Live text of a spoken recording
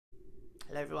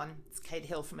Hello everyone, it's Kate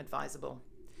Hill from Advisable.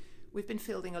 We've been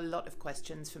fielding a lot of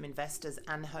questions from investors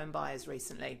and home buyers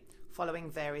recently, following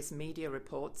various media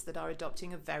reports that are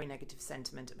adopting a very negative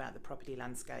sentiment about the property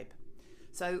landscape.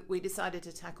 So we decided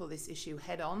to tackle this issue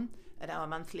head on at our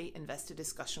monthly investor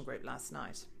discussion group last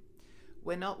night.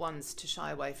 We're not ones to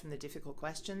shy away from the difficult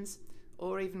questions,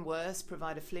 or even worse,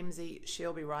 provide a flimsy,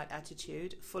 she'll be right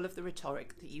attitude full of the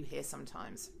rhetoric that you hear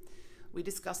sometimes. We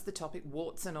discussed the topic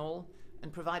warts and all,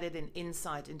 and provided an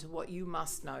insight into what you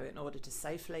must know in order to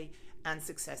safely and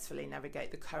successfully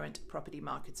navigate the current property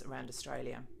markets around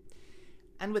Australia.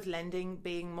 And with lending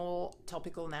being more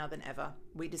topical now than ever,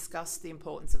 we discussed the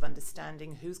importance of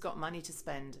understanding who's got money to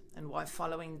spend and why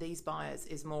following these buyers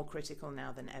is more critical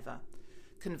now than ever.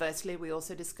 Conversely, we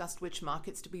also discussed which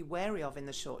markets to be wary of in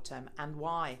the short term and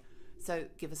why. So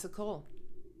give us a call.